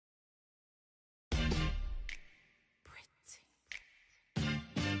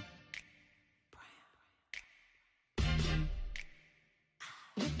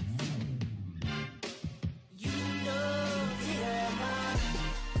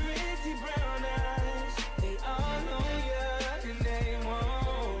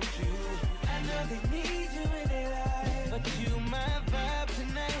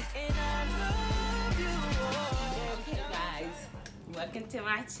to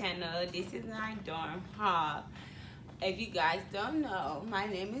my channel. This is my dorm haul. If you guys don't know, my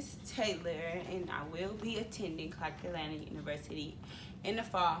name is Taylor and I will be attending Clark Atlanta University in the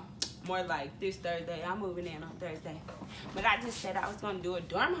fall. More like this Thursday. I'm moving in on Thursday. But I just said I was going to do a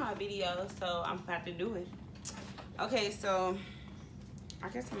dorm haul video, so I'm about to do it. Okay, so I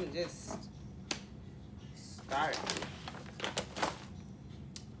guess I'm going to just start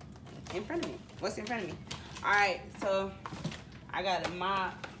in front of me. What's in front of me? Alright, so I got a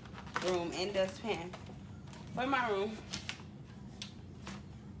mop, broom, and dustpan for my room.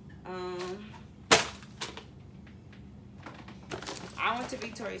 I went to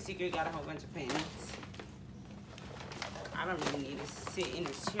Victoria's Secret, got a whole bunch of pants. I don't really need to sit in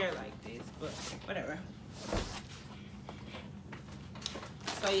a chair like this, but whatever.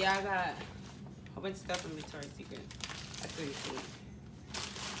 So yeah, I got a whole bunch of stuff from Victoria's Secret. That's pretty sweet.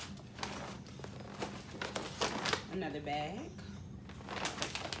 Another bag.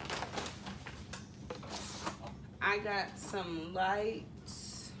 I got some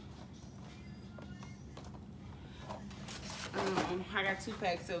lights. I got 2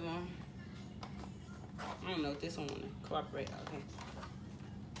 packs of them. I don't know if this one wanna cooperate. Okay.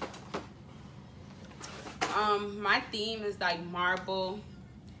 My theme is like marble.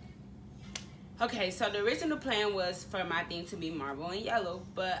 Okay, so the original plan was for my theme to be marble and yellow,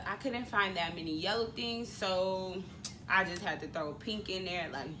 but I couldn't find that many yellow things, so I just had to throw pink in there,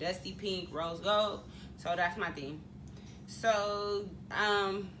 like dusty pink, rose gold. So that's my theme. So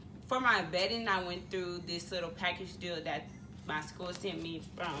for my bedding, I went through this little package deal that my school sent me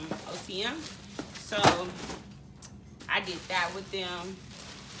from OCM. So I did that with them.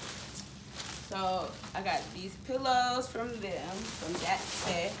 So I got these pillows from them, from that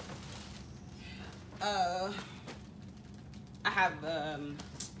set. I have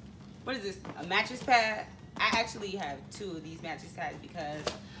what is this, a mattress pad. I actually have 2 of these mattress pads because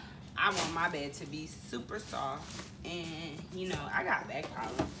I want my bed to be super soft, and you know I got back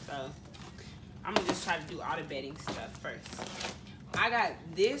problems, so I'm gonna just try to do all the bedding stuff first. I got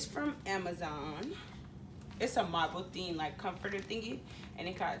this from Amazon. It's a marble theme, like comforter thingy, and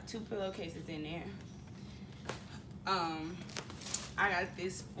it got 2 pillowcases in there. I got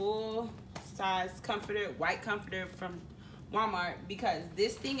this full size comforter, white comforter from Walmart, because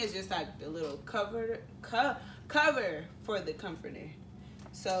this thing is just like the little cover for the comforter.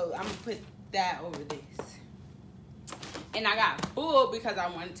 So I'm gonna put that over this. And I got full because I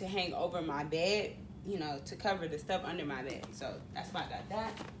wanted to hang over my bed, you know, to cover the stuff under my bed. So that's why I got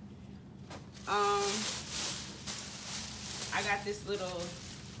that. I got this little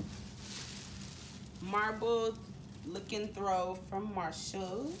marble looking throw from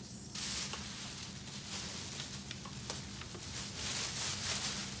Marshall's.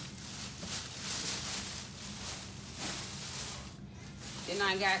 Then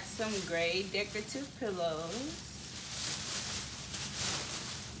I got some gray decorative pillows.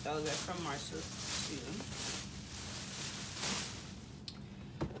 Those are from Marshall's too.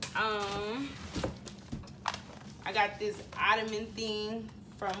 I got this ottoman thing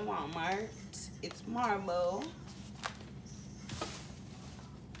from Walmart. It's marble.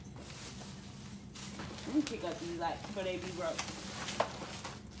 Let me pick up these lights before they be broke.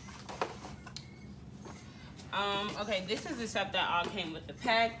 Okay, this is the stuff that all came with the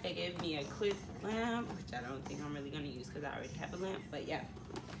pack. They gave me a clip lamp, which I don't think I'm really gonna use because I already have a lamp, but yeah.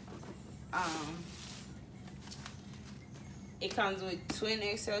 It comes with twin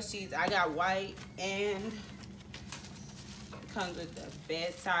XL sheets. I got white, and it comes with the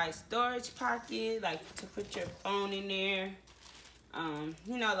bedside storage pocket, like to put your phone in there.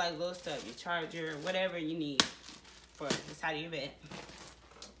 You know, like little stuff, your charger, whatever you need for the side of your bed.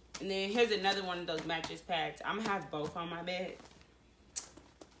 And then here's another one of those mattress pads. I'm gonna have both on my bed.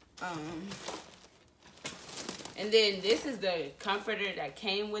 And then this is the comforter that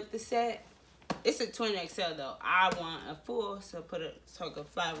came with the set. It's a twin XL though. I want a full, so it could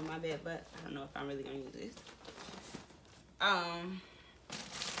fly over my bed, but I don't know if I'm really gonna use this.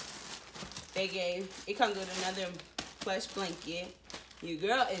 It comes with another plush blanket. Your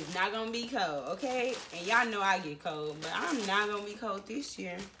girl is not gonna be cold, okay? And y'all know I get cold, but I'm not gonna be cold this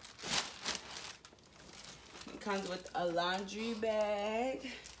year. It comes with a laundry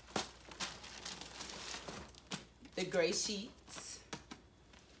bag. The gray sheets.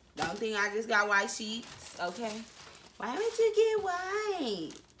 Don't think I just got white sheets, okay? Why would you get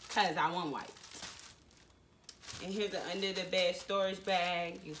white? Because I want white. And here's the under the bed storage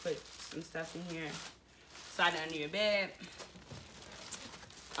bag. You put some stuff in here. Slide it under your bed.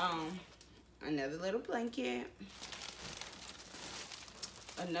 Another little blanket.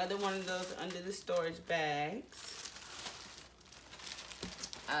 Another one of those under the storage bags.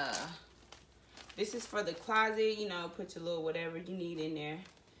 This is for the closet, you know, put your little whatever you need in there.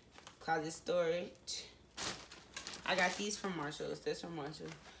 Closet storage. I got these from Marshalls. This from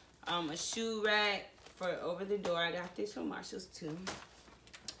Marshalls. A shoe rack for over the door. I got this from Marshalls too.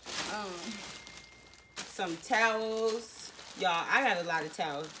 Some towels. Y'all, I got a lot of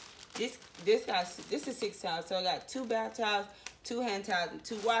towels. This is 6 towels. So I got 2 bath towels, 2 hand towels, and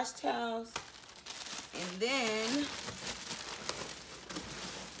 2 wash towels. And then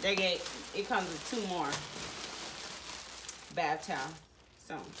it comes with 2 more bath towels.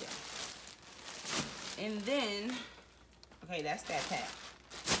 So yeah. And then, okay, that's that pack.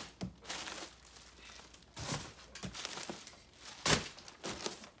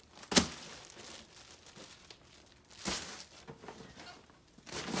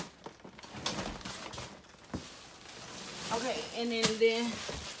 Okay, and then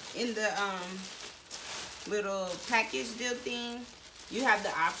in the little package deal thing, you have the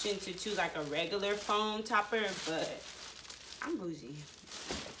option to choose like a regular foam topper, but I'm bougie.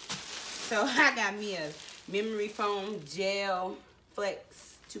 So I got me a memory foam gel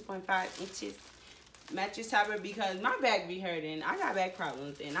flex 2.5 inches mattress topper because my back be hurting. I got back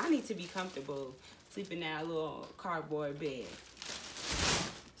problems and I need to be comfortable sleeping in a little cardboard bed.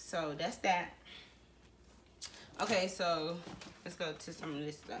 So that's that. Okay, so let's go to some of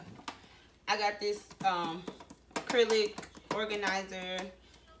this stuff. I got this acrylic organizer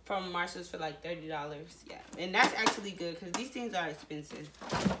from Marshalls for like $30. Yeah, and that's actually good because these things are expensive.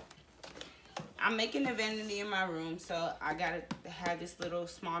 I'm making a vanity in my room, so I gotta have this little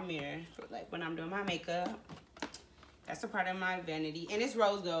small mirror for like when I'm doing my makeup. That's a part of my vanity, and it's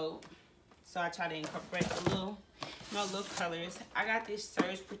rose gold, so I try to incorporate a little, you know, little colors. I got this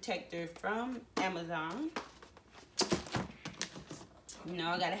surge protector from Amazon. You know,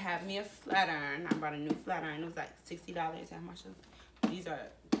 I gotta have me a flat iron. I bought a new flat iron. It was like $60 at Marshalls. These are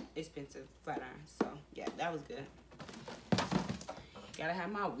expensive flat irons, so yeah, that was good. Gotta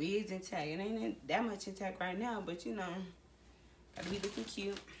have my wigs intact. It ain't that much intact right now, but you know, gotta be looking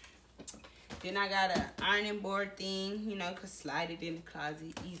cute. Then I got an ironing board thing, you know, cause slide it in the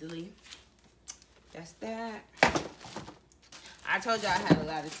closet easily. That's that. I told y'all I had a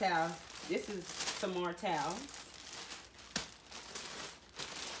lot of towels. This is some more towels.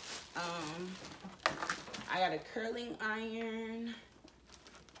 I got a curling iron.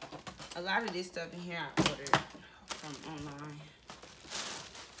 A lot of this stuff in here I ordered from online.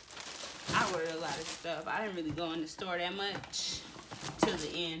 I ordered a lot of stuff. I didn't really go in the store that much till the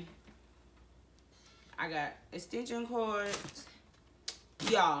end. I got extension cords.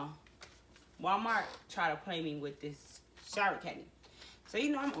 Y'all, Walmart tried to play me with this shower caddy. So,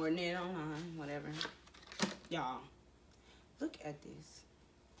 you know, I'm ordering it online, whatever. Y'all, look at this.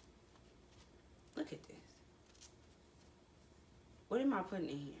 Look at this. What am I putting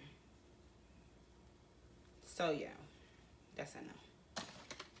in here? So, yeah, that's a no.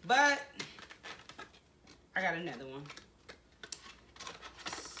 But I got another one.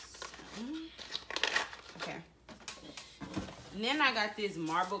 Okay. And then I got this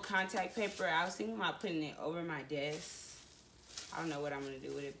marble contact paper. I was thinking about putting it over my desk. I don't know what I'm going to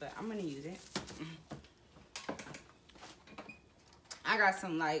do with it, but I'm going to use it. I got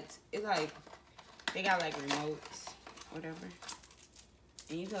some lights. It's like, they got like remotes, whatever.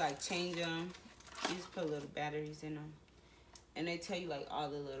 And you can like change them. You just put little batteries in them. And they tell you like all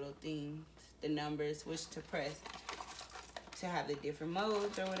the little things, the numbers, which to press to have the different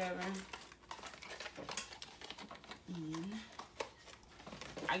modes or whatever. And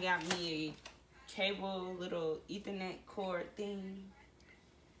I got me a cable, little Ethernet cord thing.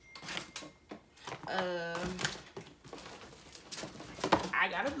 I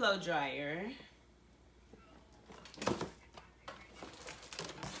got a blow dryer.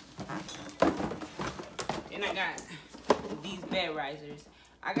 And I got these bed risers.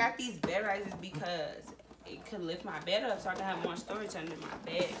 I got these bed risers because it could lift my bed up so I can have more storage under my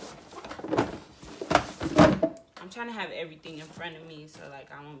bed. I'm trying to have everything in front of me so like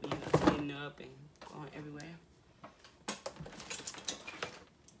I won't be getting up and going everywhere.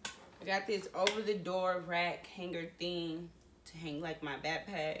 I got this over the door rack hanger thing to hang like my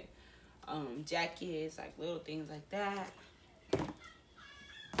backpack, jackets, like little things like that.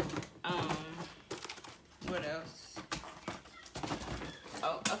 What else?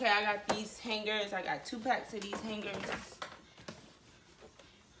 Oh, okay, I got these hangers. I got 2 packs of these hangers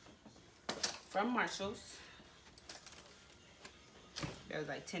from Marshalls. That was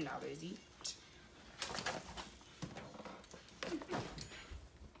like $10 each.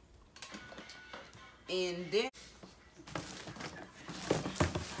 And then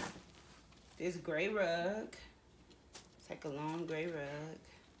this gray rug. It's like a long gray rug.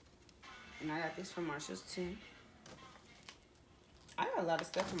 And I got this from Marshalls too. I got a lot of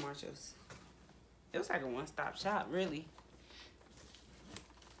stuff from Marshalls. It was like a one-stop shop, really.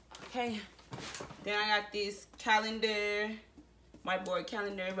 Okay. Then I got this calendar, whiteboard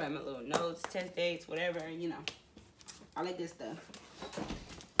calendar, write my little notes, test dates, whatever, you know. All that good stuff.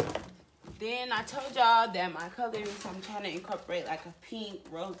 Then I told y'all that my colors, I'm trying to incorporate like a pink,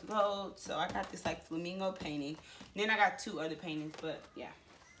 rose gold. So I got this like flamingo painting. Then I got 2 other paintings, but yeah.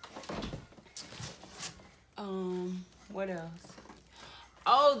 What else?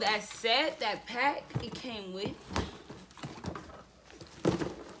 Oh, that set, that pack, it came with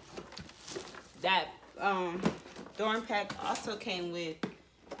that Dorm pack also came with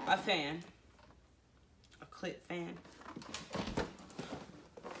a fan, a clip fan.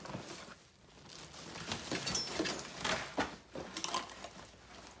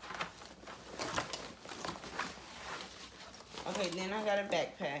 Okay, then I got a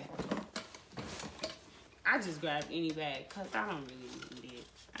backpack. I just grabbed any bag because I don't really need it.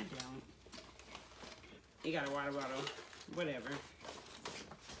 I don't. You got a water bottle, whatever.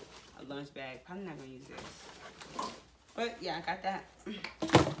 A lunch bag. Probably not gonna use this. But yeah, I got that.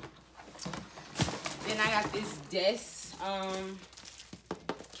 Then I got this desk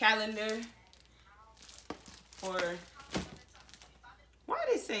calendar for, why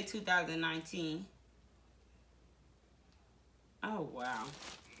did it say 2019? Oh wow.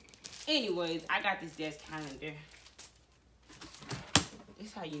 Anyways, I got this desk calendar. This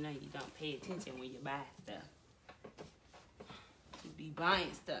is how you know you don't pay attention when you buy stuff. You be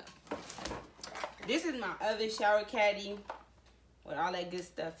buying stuff. This is my other shower caddy with all that good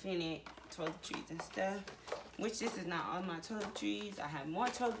stuff in it, toiletries and stuff. Which this is not all my toiletries. I have more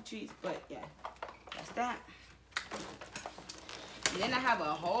toiletries, but yeah, that's that. And then I have a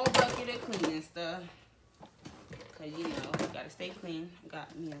whole bucket of cleaning stuff. Cause you know, you gotta stay clean.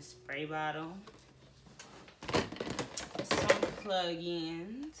 Got me a spray bottle, some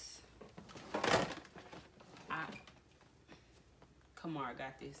plug-ins. Kamar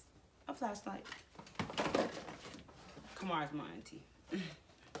got this. A flashlight. Kamar's my auntie.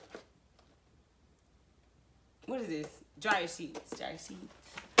 What is this? Dryer sheets. Dryer sheets.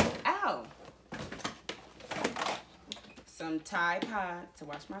 Ow! Some Tide Pods to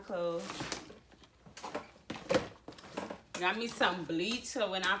wash my clothes. Got me some bleach, so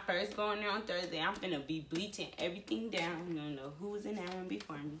when I first go in there on Thursday, I'm gonna be bleaching everything down. You don't know who was in there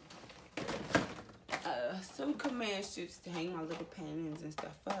before me. Some command strips to hang my little pens and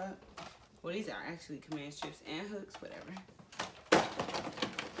stuff up. Well, these are actually command strips and hooks, whatever.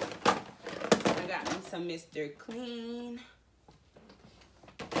 I got me some Mr. Clean.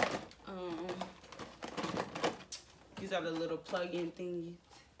 These are the little plug-in thingies.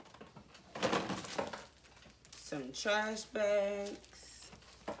 Some trash bags.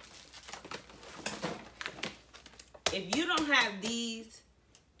 If you don't have these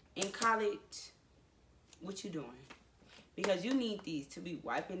in college, what you doing? Because you need these to be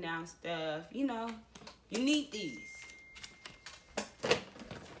wiping down stuff. You know, you need these.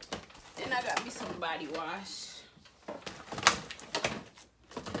 Then I got me some body wash.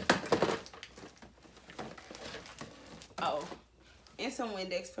 Oh, and some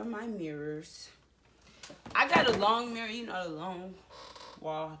Windex for my mirrors. I got a long mirror, you know, the long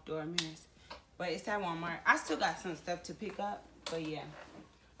wall door mirrors. But it's at Walmart. I still got some stuff to pick up, but yeah.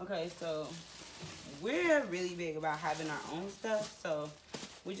 Okay, so we're really big about having our own stuff. So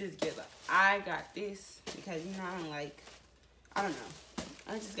we just get, like, I got this because, you know, I'm like, I don't know.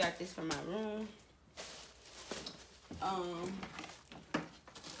 I just got this for my room.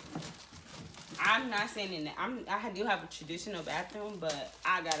 I'm not saying that I do have a traditional bathroom, but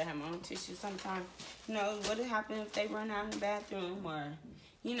I gotta have my own tissue sometimes. You know, what would happen if they run out in the bathroom, or,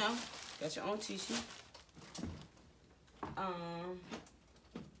 you know, got your own tissue.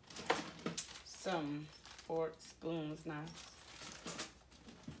 Some forks, spoons, knives.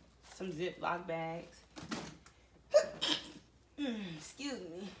 Some Ziploc bags. Excuse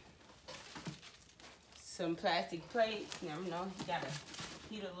me. Some plastic plates. You never know, you gotta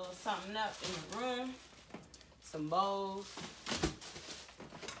heat a little something up in the room. Some bowls.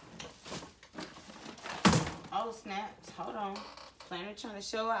 Oh, snaps. Hold on. Planner trying to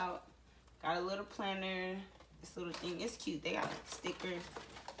show out. Got a little planner. This little thing. It's cute. They got stickers.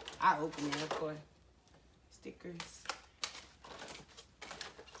 I open it, of course. Stickers.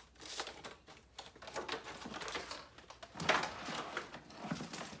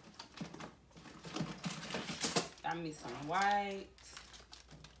 Got me some white.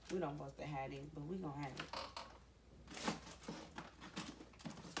 We don't supposed to have it, but we gonna have it.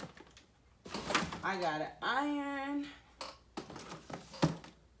 I got an iron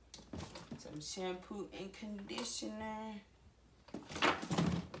to some shampoo and conditioner.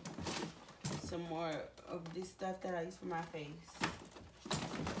 Some more of this stuff that I use for my face.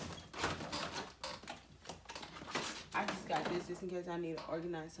 I just got this just in case I need to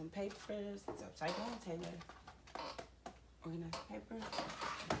organize some papers. It's upside down, Taylor. Organize paper.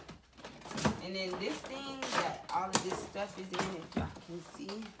 And then this thing that all of this stuff is in, if y'all can see.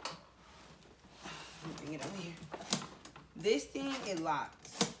 Let me bring it over here. This thing, it locks.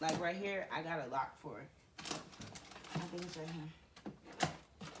 Like right here, I got a lock for it. I think it's right here.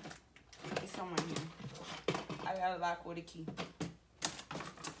 It's somewhere here. I got a lock with a key.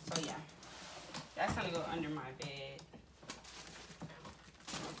 So yeah, that's gonna go under my bed.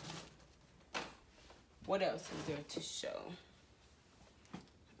 What else is there to show?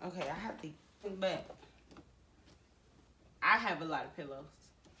 Okay, I have the, but I have a lot of pillows.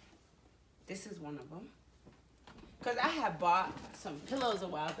 This is one of them. Cause I had bought some pillows a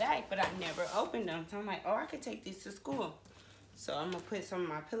while back, but I never opened them. So I'm like, oh, I could take these to school. So I'm gonna put some of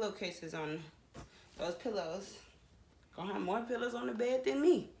my pillowcases on those pillows. Gonna have more pillows on the bed than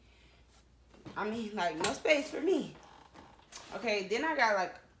me. I mean, like, no space for me. Okay, then I got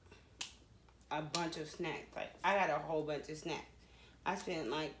like a bunch of snacks. Like, I got a whole bunch of snacks. I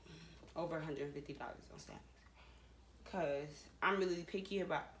spent like over $150 on snacks. Cause I'm really picky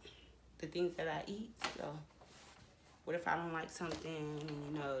about the things that I eat. So what if I don't like something,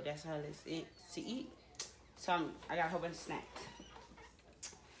 you know, that's all it's to eat. So I got a whole bunch of snacks.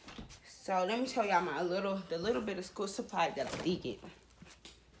 So let me show y'all the little bit of school supply that I did get.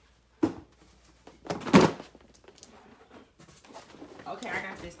 Okay, I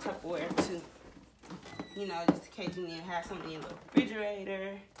got this Tupperware too. You know, just in case you need to have something in the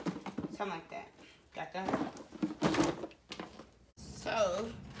refrigerator, something like that. Got that. So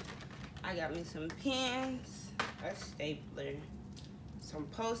I got me some pens, a stapler, some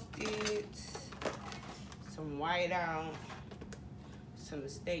Post-its, some whiteout, some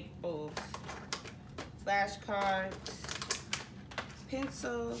staples, flashcards,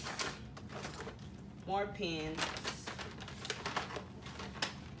 pencils, more pens,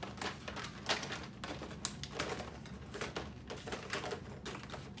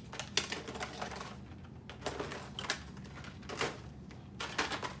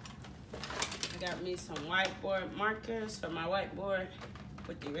 got me some whiteboard markers for my whiteboard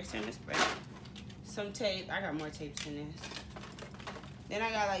with the eraser and the spray. Some tape. I got more tapes in this. Then I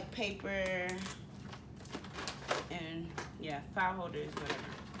got like paper and yeah, file holders, whatever.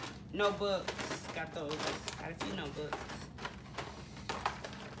 Notebooks. Got those. Got a few notebooks.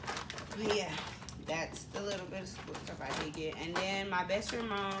 But yeah, that's the little bit of school stuff I did get. And then my best friend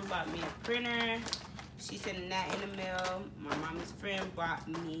mom bought me a printer. She's sending that in the mail. My mama's friend bought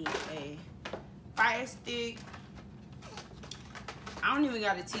me a Fire Stick. I don't even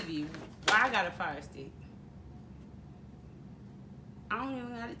got a TV. Why I got a Fire Stick? I don't even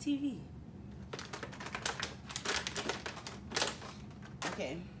got a TV.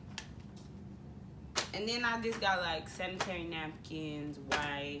 Okay. And then I just got like sanitary napkins,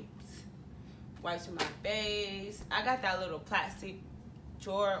 wipes for my face. I got that little plastic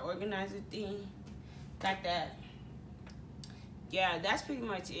drawer organizer thing. Got that. Yeah, that's pretty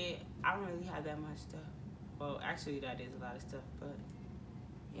much it. I don't really have that much stuff. Well, actually, that is a lot of stuff, but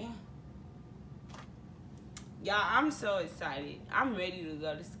yeah. Y'all, I'm so excited. I'm ready to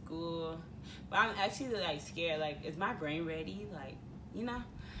go to school, but I'm actually like scared. Like, is my brain ready? Like, you know?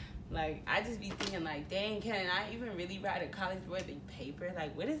 Like, I just be thinking like, dang, can I even really write a college-worthy paper?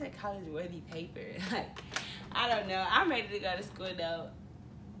 Like, what is a college-worthy paper? Like, I don't know. I'm ready to go to school though,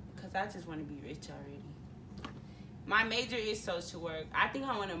 because I just want to be rich already. My major is social work. I think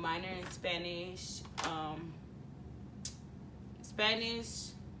I want a minor in Spanish.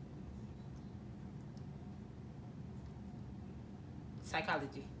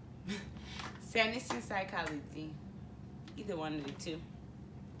 Psychology. Spanish and psychology. Either one of the two.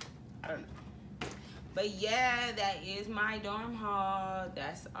 I don't know. But yeah, that is my dorm haul.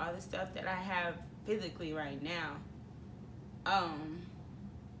 That's all the stuff that I have physically right now. Oh,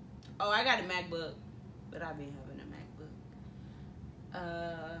 I got a MacBook, but I've been having a MacBook.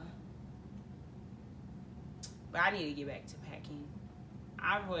 But I need to get back to packing.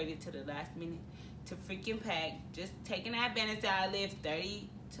 I waited to the last minute to freaking pack, just taking advantage that I live 30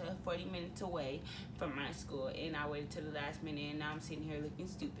 to 40 minutes away from my school, and I waited to the last minute, and now I'm sitting here looking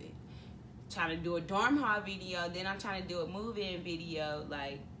stupid. Trying to do a dorm haul video, then I'm trying to do a move-in video.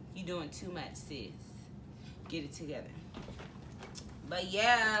 Like, you doing too much, sis. Get it together. But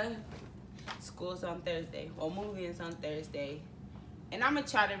yeah, school's on Thursday. Well, move-in's on Thursday. And I'm gonna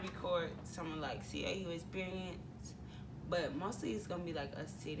try to record some like CAU experience but mostly it's gonna be like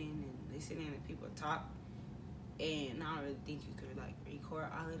us sitting and listening to people talk. And I don't really think you could like record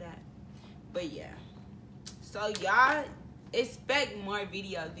all of that. But yeah. So y'all expect more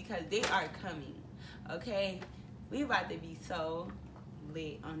videos because they are coming. Okay? We about to be so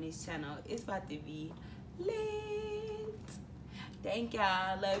lit on this channel. It's about to be lit. Thank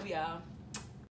y'all. Love y'all.